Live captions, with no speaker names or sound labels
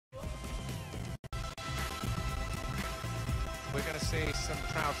we're going to see some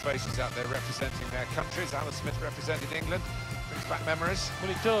proud faces out there representing their countries. Alan Smith represented England. Brings back memories.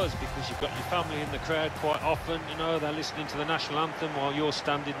 Well, it does, because you've got your family in the crowd quite often. You know, they're listening to the national anthem while you're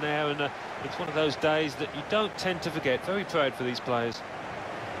standing there, and it's one of those days that you don't tend to forget. Very proud for these players.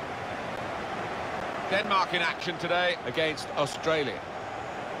 Denmark in action today against Australia.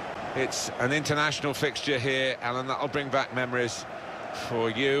 It's an international fixture here, Alan. That'll bring back memories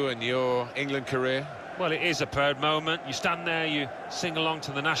for you and your England career. Well, it is a proud moment. You stand there, you sing along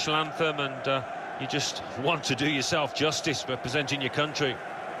to the national anthem, and you just want to do yourself justice representing your country.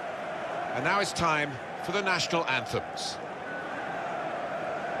 And now it's time for the national anthems.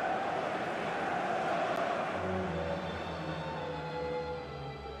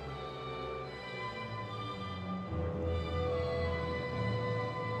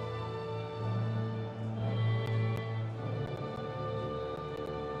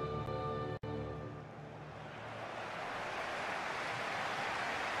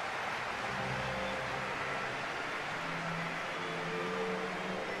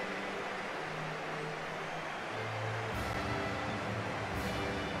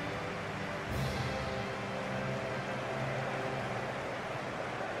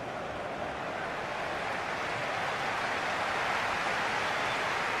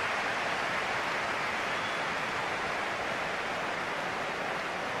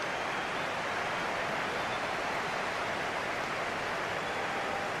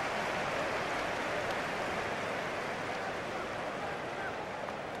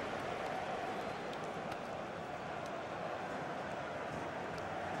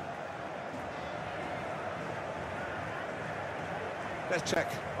 Let's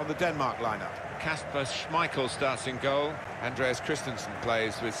check on the Denmark lineup. Kasper Schmeichel starts in goal. Andreas Christensen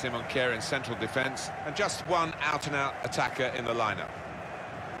plays with Simon Kjær in central defence. And just one out-and-out attacker in the lineup.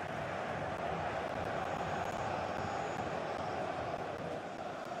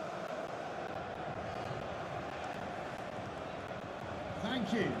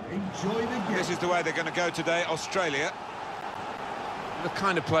 Thank you. Enjoy the game. This is the way they're going to go today, Australia. The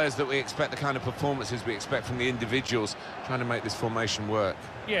kind of players that we expect, the kind of performances we expect from the individuals trying to make this formation work.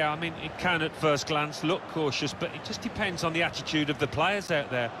 Yeah, I mean, it can at first glance look cautious, but it just depends on the attitude of the players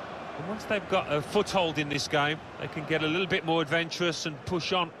out there. And once they've got a foothold in this game, they can get a little bit more adventurous and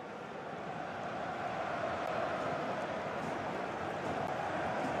push on.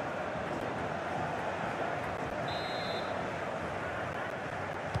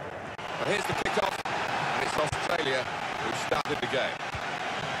 Well, here's the kick-off, and it's Australia who started the game.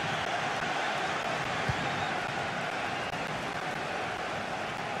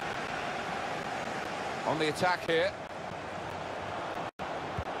 On the attack here.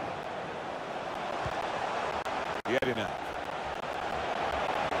 Jedina.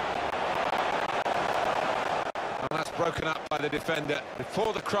 And that's broken up by the defender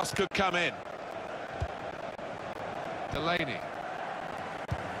before the cross could come in. Delaney.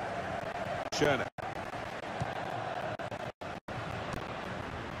 Schöne.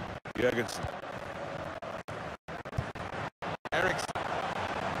 Jürgensen. Eriksson.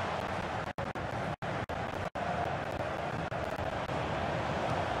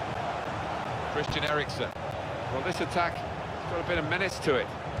 Christian Eriksen. Well, this attack has got a bit of menace to it.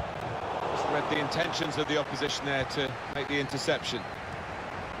 Just read the intentions of the opposition there to make the interception.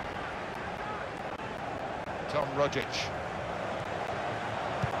 Tom Rogic.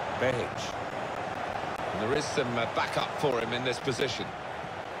 Behic. And there is some backup for him in this position.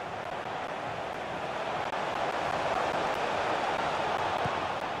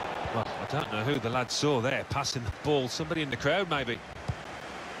 Well, I don't know who the lad saw there passing the ball. Somebody in the crowd, maybe.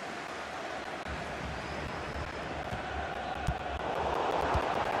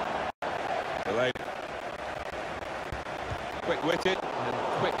 Quick-witted and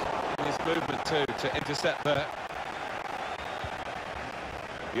quick in his movement too to intercept there.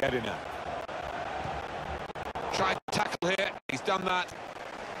 Jedina. Tried to tackle here, he's done that.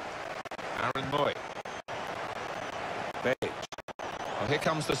 Aaron Moy. Behic. Well, here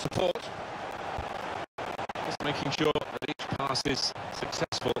comes the support. Just making sure that each pass is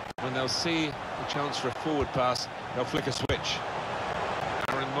successful. When they'll see a chance for a forward pass, they'll flick a switch.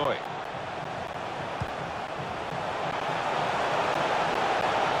 Aaron Moy.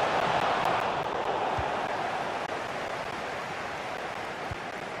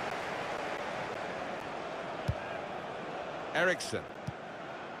 Eriksson.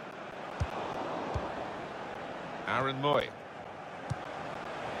 Aaron Moy.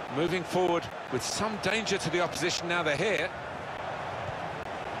 Moving forward with some danger to the opposition now they're here.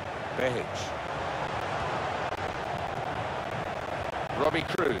 Behic. Robbie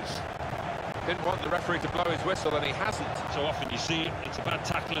Cruz. Didn't want the referee to blow his whistle, and he hasn't. So often you see it, it's a bad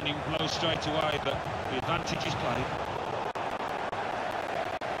tackle and he blows straight away, but the advantage is played.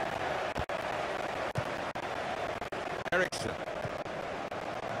 Eriksen.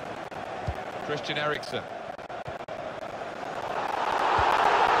 Christian Eriksen.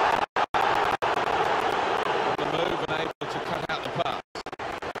 The move and able to cut out the pass.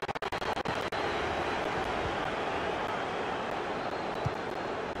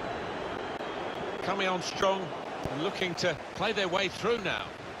 Coming on strong and looking to play their way through now.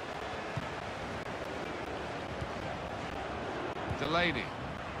 Delaney.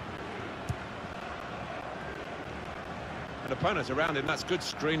 And opponents around him, that's good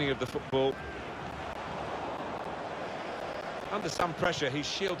screening of the football. Under some pressure, he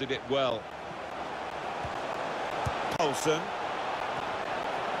shielded it well. Poulsen.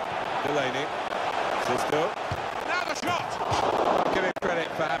 Delaney. Sisto. Now the shot! Give him credit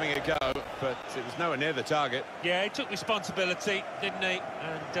for having a go, but it was nowhere near the target. Yeah, he took responsibility, didn't he?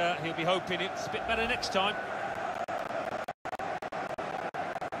 And he'll be hoping it's a bit better next time.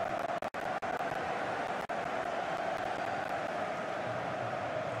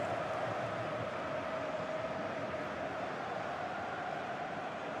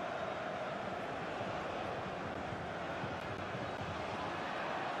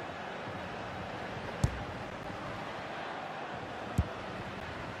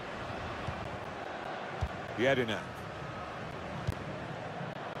 Yedina.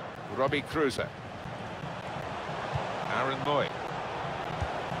 Robbie Kruse. Aaron Moy.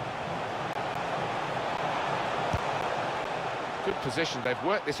 Good position. They've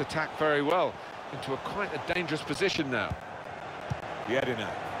worked this attack very well into quite a dangerous position now. Yedina.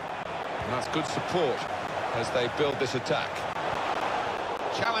 And that's good support as they build this attack.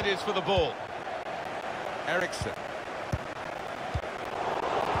 Challenges for the ball. Eriksen.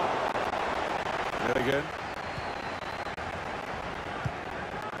 Milligan.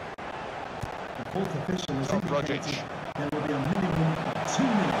 The fourth official has Rogic. indicated there will be a minimum of 2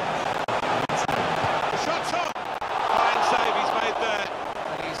 minutes. Shots on! Fine save he's made there.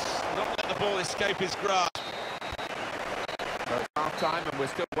 And he's not let the ball escape his grasp. So it's half-time and we're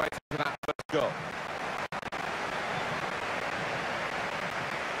still waiting for that first goal.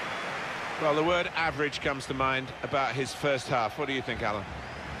 Well, the word average comes to mind about his first half. What do you think, Alan?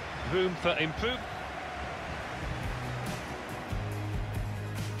 Room for improvement.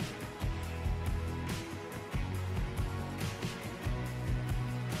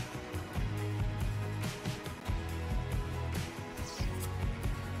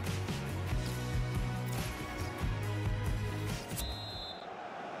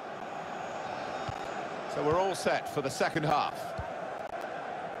 So we're all set for the second half.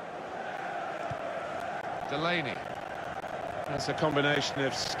 Delaney. That's a combination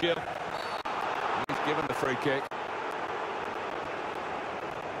of skill. He's given the free kick.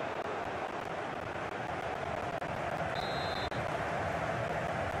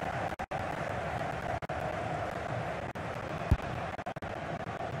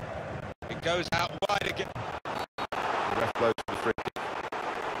 It goes out wide again. The ref blows for the free kick.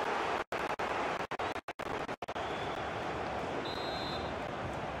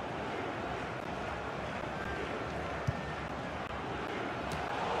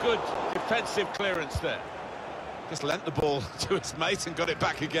 Good defensive clearance there. Just lent the ball to his mate and got it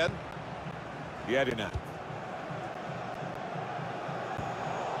back again. Yedina.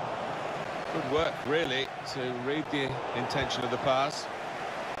 Good work, really, to read the intention of the pass.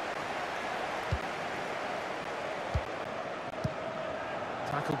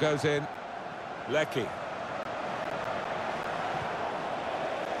 Tackle goes in. Lecky.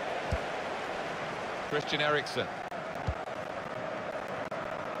 Christian Eriksen.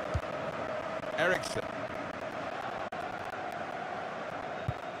 Eriksen.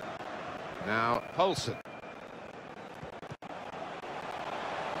 Now Poulsen.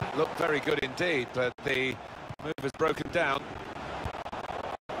 Looked very good indeed, but the move has broken down.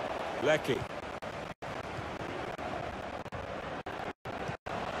 Lecky.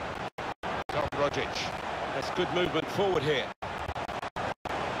 Rogic. That's good movement forward here.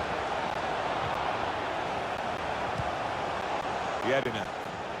 Yedina.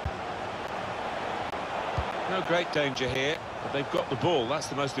 No great danger here, but they've got the ball. That's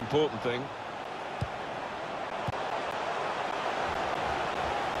the most important thing.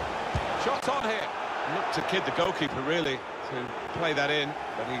 Shots on here. Looked to kid the goalkeeper, really, to play that in,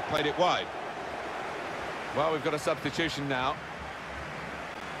 but he played it wide. Well, we've got a substitution now.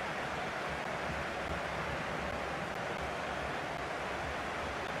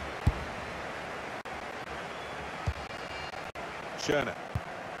 Schöne.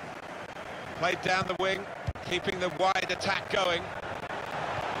 Played down the wing, keeping the wide attack going.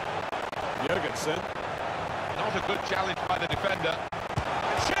 Jurgensen. Not a good challenge by the defender.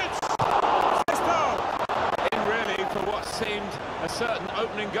 And shoots! In really for what seemed a certain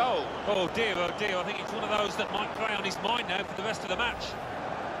opening goal. Oh dear, I think it's one of those that might play on his mind now for the rest of the match.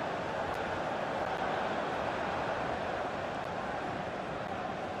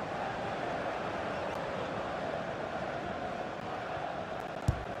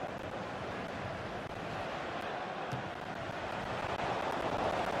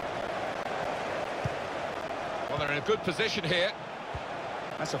 Well, they're in a good position here.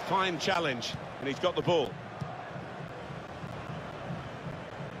 That's a fine challenge, and he's got the ball.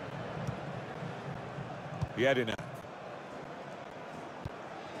 Jedina.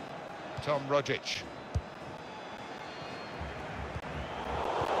 Tom Rogic.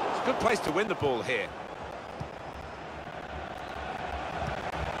 It's a good place to win the ball here.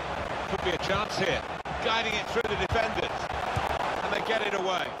 Could be a chance here. Guiding it through the defenders. And they get it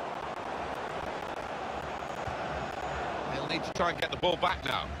away. They'll need to try and get the ball back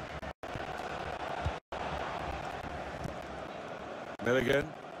now. Milligan.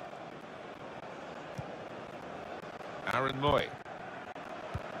 Aaron Moy.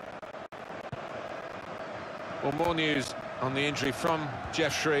 Well, more news on the injury from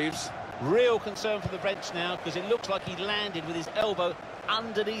Jeff Shreves. Real concern for the Reds now, because it looks like he landed with his elbow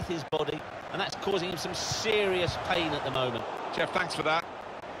underneath his body, and that's causing him some serious pain at the moment. Jeff, thanks for that.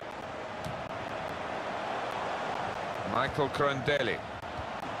 Michael Corandeli.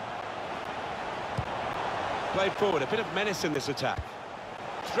 Played forward, a bit of menace in this attack.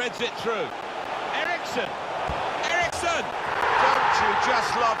 Threads it through. Eriksson! Eriksson! Don't you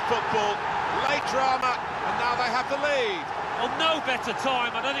just love football? Late drama, and now they have the lead. Oh, no better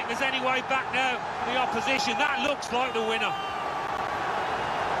time. I don't think there's any way back now for the opposition. That looks like the winner.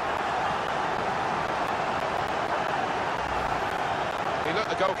 He looked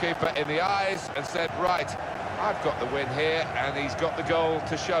the goalkeeper in the eyes and said, right, I've got the win here, and he's got the goal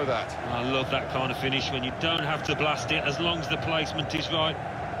to show that. I love that kind of finish when you don't have to blast it as long as the placement is right.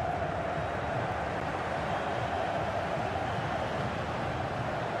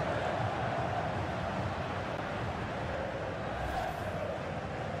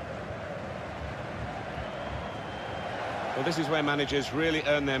 Well, this is where managers really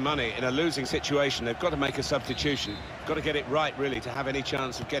earn their money. In a losing situation, they've got to make a substitution. Got to get it right, really, to have any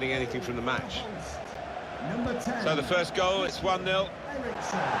chance of getting anything from the match. Number 10. So the first goal, it's 1-0.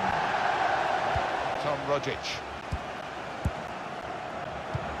 Tom Rogic.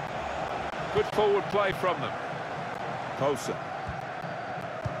 Good forward play from them. Poulsen.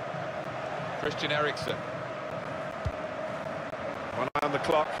 Christian Eriksen. One eye on the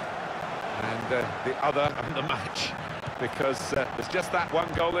clock, and the other on the match, because there's just that one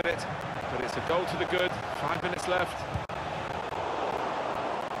goal in it, but it's a goal to the good. 5 minutes left.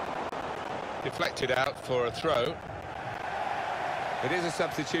 Deflected out for a throw. It is a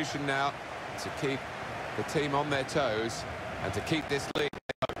substitution now to keep the team on their toes and to keep this lead.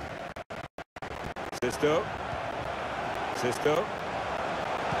 Sisto.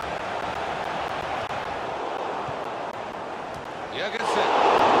 Jurgensen.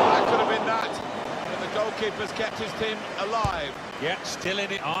 That could have been that, but the goalkeeper's kept his team alive. Yeah, still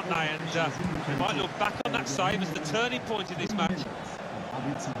in it, aren't they? And we might look back on that save as the turning point in this match.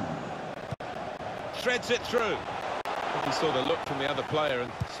 Threads it through. I think he saw the look from the other player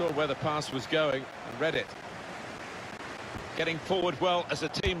and saw where the pass was going and read it. Getting forward well as a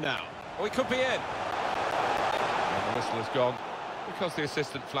team now. Oh, he could be in. And the whistle has gone because the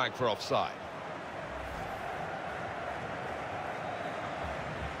assistant flagged for offside.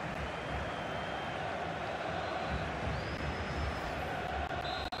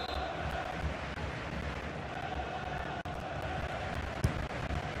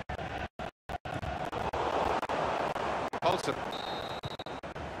 Poulsen.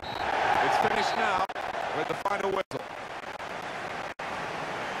 It's finished now with the final whistle.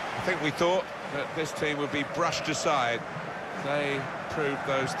 I think we thought that this team would be brushed aside. They proved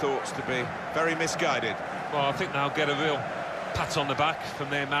those thoughts to be very misguided. Well, I think they'll get a real pat on the back from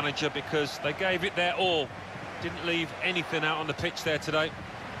their manager because they gave it their all. Didn't leave anything out on the pitch there today.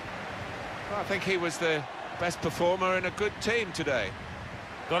 Well, I think he was the best performer in a good team today.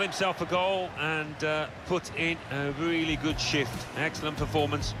 Got himself a goal and put in a really good shift. Excellent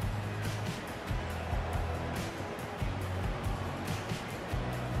performance.